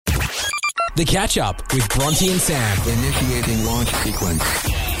The Catch Up with Bronte and Sam. Initiating launch sequence.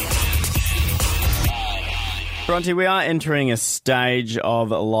 Bronte, we are entering a stage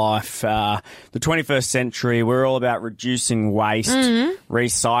of life, the 21st century. We're all about reducing waste,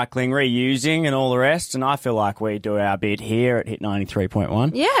 recycling, reusing and all the rest. And I feel like we do our bit here at Hit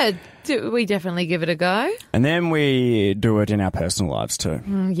 93.1. Yeah, we definitely give it a go. And then we do it in our personal lives too.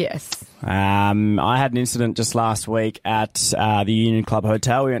 Yes. I had an incident just last week at the Union Club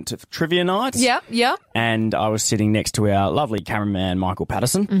Hotel. We went to trivia night. Yep. And I was sitting next to our lovely cameraman, Michael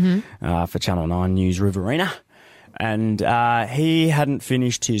Patterson, for Channel 9 News Riverina. And he hadn't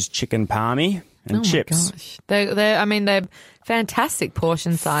finished his chicken palmy and chips. My gosh. They're fantastic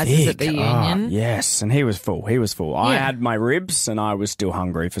portion sizes at the Union. Yes, and he was full. I had my ribs and I was still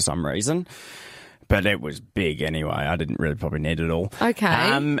hungry for some reason. But it was big anyway. I didn't really probably need it all. Okay.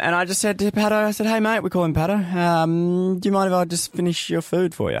 And I just said to Pato, I said, hey, mate, we call him Pato. Do you mind if I just finish your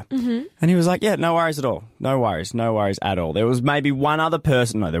food for you? Mm-hmm. And he was like, yeah, no worries at all. No worries at all. There was maybe one other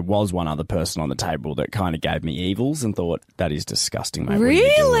person on the table that kind of gave me evils and thought, that is disgusting, mate.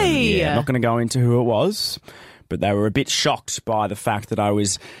 Really? Yeah, I'm not going to go into who it was. But they were a bit shocked by the fact that I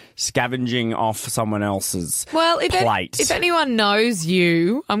was scavenging off someone else's plate. If anyone knows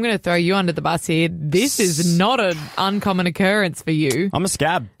you, I'm going to throw you under the bus here. This is not an uncommon occurrence for you. I'm a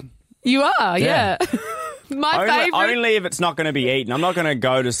scab. You are, yeah. My favourite. Only if it's not going to be eaten. I'm not going to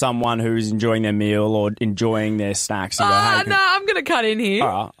go to someone who's enjoying their meal or enjoying their snacks and go, hey, no, I'm going to cut in here. All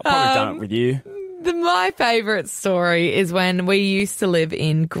right, I've probably done it with you. My favourite story is when we used to live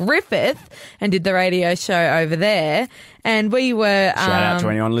in Griffith and did the radio show over there. And we were... Shout out to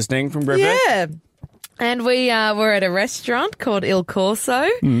anyone listening from Griffith. Yeah. And we were at a restaurant called Il Corso.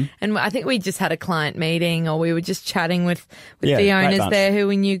 And I think we just had a client meeting or we were just chatting with the owners there who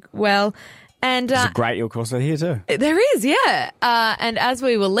we knew well. And there's a great Il Corso here too. There is, yeah. And as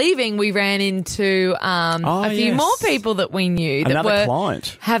we were leaving, we ran into a few more people that we knew that were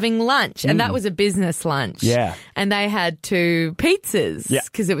client having lunch, and that was a business lunch. Yeah. And they had 2 pizzas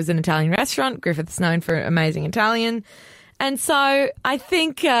because it was an Italian restaurant. Griffith's known for amazing Italian. And so I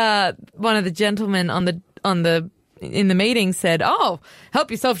think one of the gentlemen in the meeting said, "Oh, help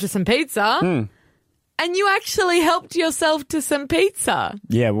yourself to some pizza." And you actually helped yourself to some pizza.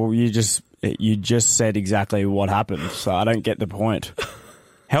 Yeah, well, you just said exactly what happened, so I don't get the point.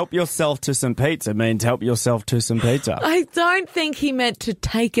 Help yourself to some pizza means help yourself to some pizza. I don't think he meant to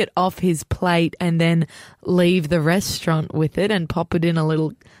take it off his plate and then leave the restaurant with it and pop it in a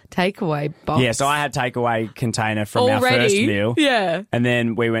little takeaway box. Yeah, so I had takeaway container from our first meal. Yeah. And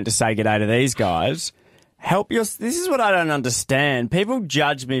then we went to say good day to these guys. This is what I don't understand. People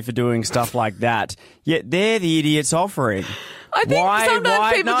judge me for doing stuff like that, yet they're the idiots offering. I think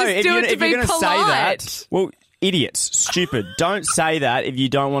sometimes people just do it to be polite. Say that, well, idiots, stupid. Don't say that if you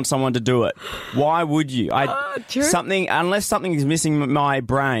don't want someone to do it. Why would you? True. Unless something is missing in my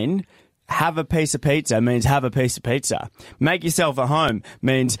brain, have a piece of pizza means have a piece of pizza. Make yourself at home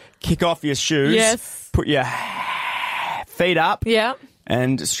means kick off your shoes, put your feet up,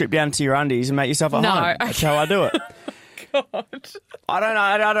 and strip down to your undies and make yourself at home. That's how I do it. God. I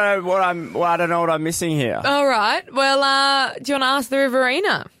don't know what I'm missing here. All right. Well, do you want to ask the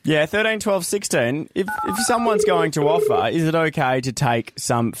Riverina? Yeah, 13, 12, 16. If someone's going to offer, is it okay to take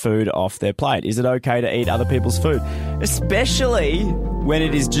some food off their plate? Is it okay to eat other people's food? Especially when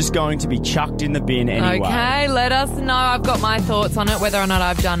it is just going to be chucked in the bin anyway. Okay, let us know. I've got my thoughts on it. Whether or not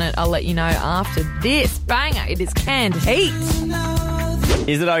I've done it, I'll let you know after this banger. It is Canned Heat.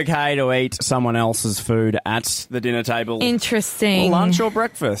 Is it okay to eat someone else's food at the dinner table? Interesting. Or lunch or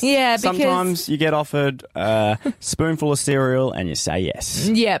breakfast? Yeah, because... Sometimes you get offered a spoonful of cereal and you say yes.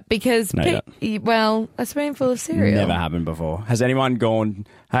 Yeah, because... a spoonful of cereal. Never happened before. Has anyone gone,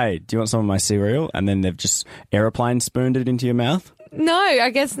 hey, do you want some of my cereal? And then they've just aeroplane spooned it into your mouth? No,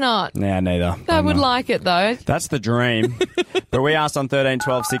 I guess not. Yeah, neither. I would like it, though. That's the dream. But we asked on 13,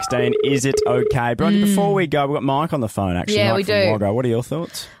 12, 16, is it okay? Bronte, before we go, we've got Mike on the phone, actually. Yeah, Mike we do. Wagga. What are your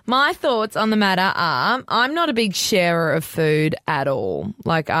thoughts? My thoughts on the matter are, I'm not a big sharer of food at all.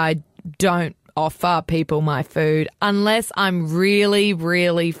 Like, I don't offer people my food unless I'm really,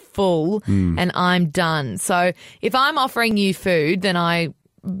 really full and I'm done. So if I'm offering you food, then I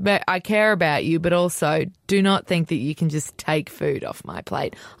care about you, but also do not think that you can just take food off my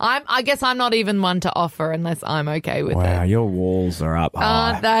plate. I guess I'm not even one to offer unless I'm okay with it. Wow, your walls are up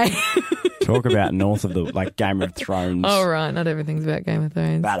high. Aren't they? Talk about north of the Game of Thrones. Oh, right. Not everything's about Game of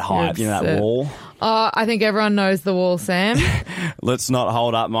Thrones. That height, that wall. I think everyone knows the wall, Sam. Let's not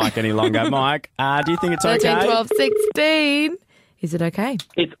hold up Mike any longer. Mike, do you think it's okay? 13, 12, 16. Is it okay?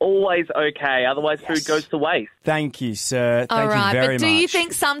 It's always okay. Otherwise, food goes to waste. Thank you, sir. All Thank right, you very but do much. you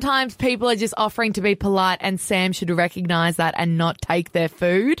think sometimes people are just offering to be polite and Sam should recognise that and not take their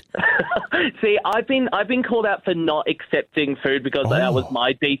food? See, I've been called out for not accepting food because that was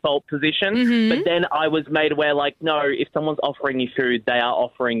my default position. But then I was made aware, like, no, if someone's offering you food, they are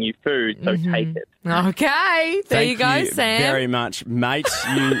offering you food, so take it. Okay, there you go, Thank you Sam. very much, mate.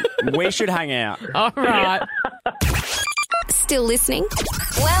 We should hang out. All right. Still listening?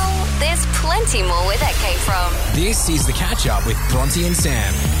 Well, there's plenty more where that came from. This is the catch up with Bronte and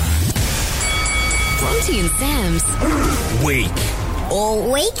Sam. Bronte and Sam's Week.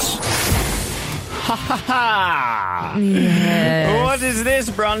 all week. Ha ha ha! Yes. What is this,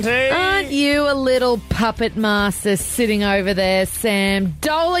 Bronte? Aren't you a little puppet master sitting over there, Sam,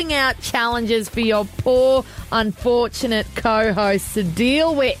 doling out challenges for your poor, unfortunate co-hosts to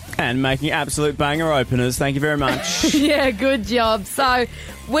deal with? And making absolute banger openers. Thank you very much. Yeah, good job. So,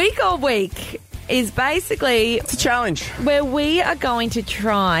 week or week is basically It's a challenge. where we are going to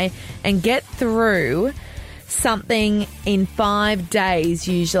try and get through something in 5 days,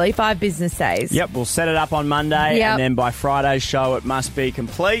 usually 5 business days. Yep, we'll set it up on Monday, Yep. and then by Friday's show, it must be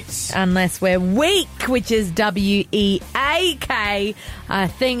complete. Unless we're weak, which is WEAK, a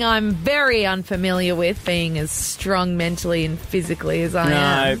thing I'm very unfamiliar with, being as strong mentally and physically as I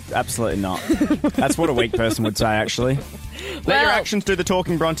am. No, absolutely not. That's what a weak person would say, actually. Let Well, your actions do the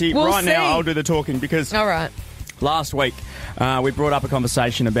talking, Bronte. we'll Right now, see. I'll do the talking because All right. last week we brought up a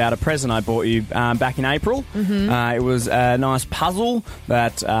conversation about a present I bought you back in April. Mm-hmm. It was a nice puzzle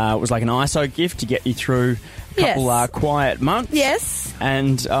that was like an ISO gift to get you through a couple Yes. quiet months. Yes.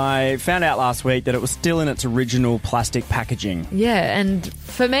 And I found out last week that it was still in its original plastic packaging. Yeah, and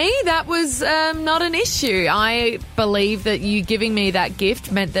for me, that was not an issue. I believe that you giving me that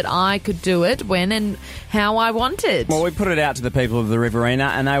gift meant that I could do it when and how I wanted. Well, we put it out to the people of the Riverina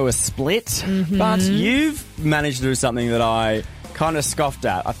and they were split. Mm-hmm. But you've managed to do something that I kind of scoffed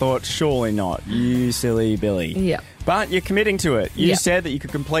at. I thought, surely not. You silly Billy. Yeah. But you're committing to it. You Yeah. said that you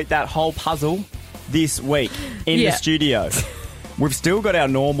could complete that whole puzzle this week in Yeah. the studio. We've still got our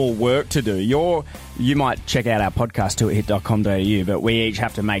normal work to do. You might check out our podcast too at hit.com.au, but we each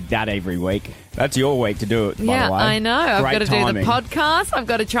have to make that every week. That's your week to do it, by Yeah, the way. I know. I've Great got to timing. do the podcast. I've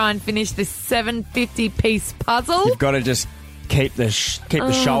got to try and finish this 750-piece puzzle. You've got to just keep the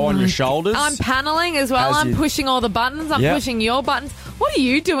show on your shoulders. I'm paneling as well. As I'm you- pushing all the buttons. I'm Yep. pushing your buttons. What are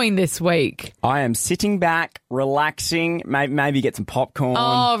you doing this week? I am sitting back, relaxing, maybe get some popcorn.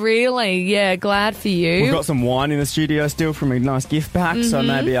 Oh, really? Yeah, glad for you. We've got some wine in the studio still from a nice gift pack, so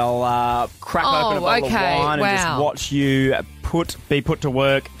maybe I'll crack open a bottle okay. of wine and just Wow. watch you be put to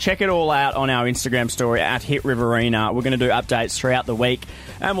work. Check it all out on our Instagram story at Hit Riverina. We're going to do updates throughout the week,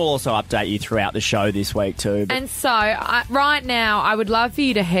 and we'll also update you throughout the show this week too. But And so, right now, I would love for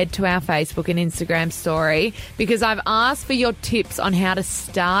you to head to our Facebook and Instagram story because I've asked for your tips on how to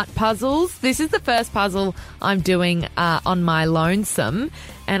start puzzles. This is the first puzzle I'm doing on my lonesome,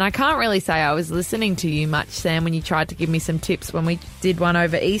 and I can't really say I was listening to you much, Sam, when you tried to give me some tips when we did one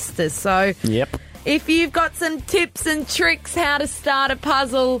over Easter. So, yep. if you've got some tips and tricks how to start a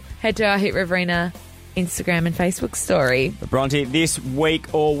puzzle, head to our Hit Riverina Instagram and Facebook story. But Bronte, this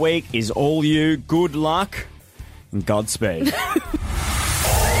week or week is all you. Good luck and Godspeed.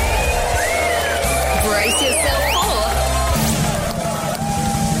 Brace yourself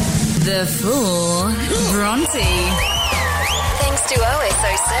for the full Bronte. Thanks to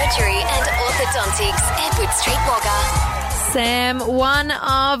OSO Surgery and Orthodontics, Edward Streetwalker. Sam, one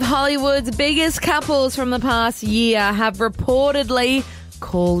of Hollywood's biggest couples from the past year have reportedly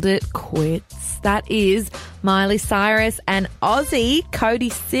called it quits. That is Miley Cyrus and Aussie Cody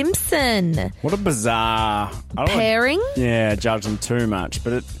Simpson. What a bizarre I don't Pairing? judge them too much,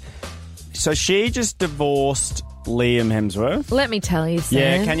 but so she just divorced Liam Hemsworth. Let me tell you, Sam.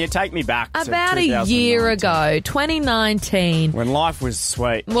 Yeah, can you take me back to About a year 2019? ago, 2019, When life was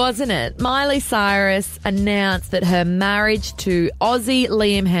sweet. wasn't it? Miley Cyrus announced that her marriage to Aussie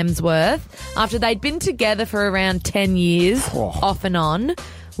Liam Hemsworth, after they'd been together for around 10 years, Oh. off and on,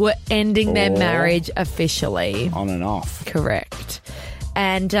 were ending their Oh. marriage officially. On and off. Correct.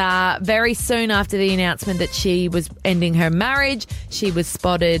 And very soon after the announcement that she was ending her marriage, she was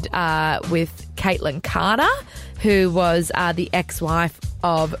spotted with Caitlyn Carter, who was the ex-wife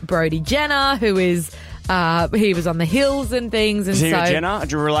of Brody Jenner, who is he was on the Hills and things. And Is he so a Jenner?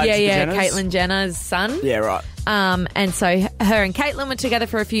 Do you relate to the yeah, Jenners? Caitlyn Jenner's son. Yeah, right. And so Her and Caitlyn were together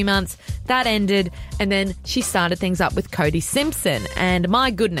for a few months. That ended, and then she started things up with Cody Simpson. And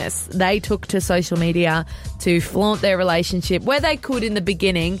my goodness, they took to social media to flaunt their relationship where they could in the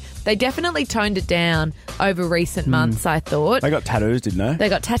beginning. They definitely toned it down over recent months, I thought. They got tattoos, didn't they? They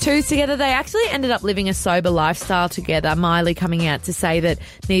got tattoos together. They actually ended up living a sober lifestyle together. Miley coming out to say that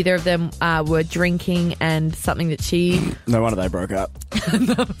neither of them were drinking, and something that she... No wonder they broke up.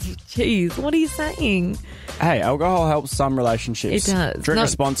 Jeez, what are you saying? Hey, alcohol helps some relationships. It does. Drink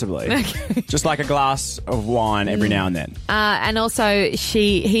responsibly. Okay. Just like a glass of wine every now and then. And also,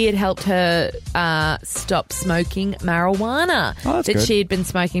 he had helped her stop smoking marijuana that good. She had been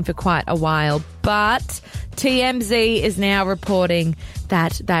smoking for quite a while. But TMZ is now reporting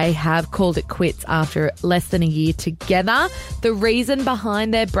that they have called it quits after less than a year together. The reason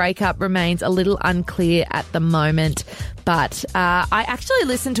behind their breakup remains a little unclear at the moment. But I actually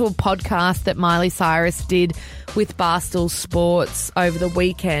listened to a podcast that Miley Cyrus did with Barstool Sports over the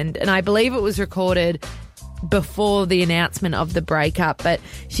weekend, and I believe it was recorded before the announcement of the breakup, but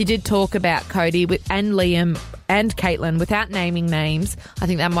she did talk about Cody and Liam and Caitlyn without naming names. I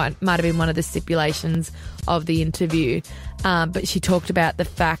think that might have been one of the stipulations of the interview. But she talked about the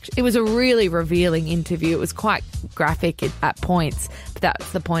fact it was a really revealing interview. It was quite graphic at points, but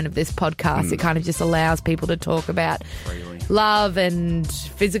that's the point of this podcast. It kind of just allows people to talk about love and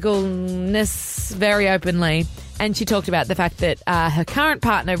physicalness very openly. And she talked about the fact that her current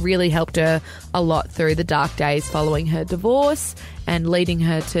partner really helped her a lot through the dark days following her divorce and leading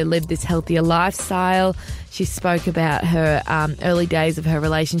her to live this healthier lifestyle. She spoke about her early days of her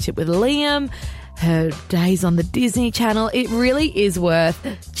relationship with Liam, her days on the Disney Channel. It really is worth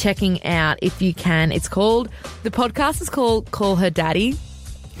checking out if you can. The podcast is called Call Her Daddy.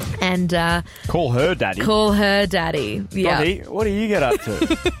 And Call Her Daddy. Call Her Daddy. Yeah. Bronte, what do you get up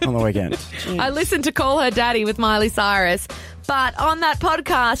to on the weekend? I listened to Call Her Daddy with Miley Cyrus, but on that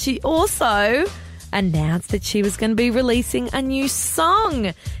podcast, she also announced that she was going to be releasing a new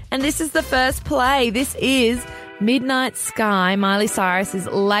song. And this is the first play. This is Midnight Sky, Miley Cyrus's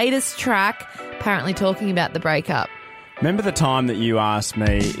latest track, apparently talking about the breakup. Remember the time that you asked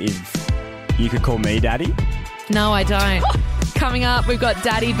me if you could call me Daddy? No, I don't. Coming up, we've got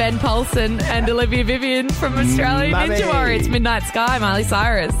Daddy Ben Polson and Olivia Vivian from Australian Ninja Warrior. It's Midnight Sky, Miley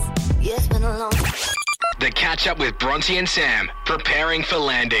Cyrus. The Catch Up with Bronte and Sam, preparing for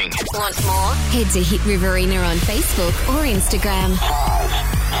landing. Want more? Head to Hit Riverina on Facebook or Instagram.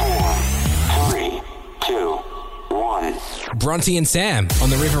 5, 4, 3, 2, 1. Bronte and Sam on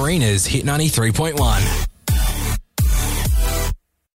the Riverina's Hit 93.1.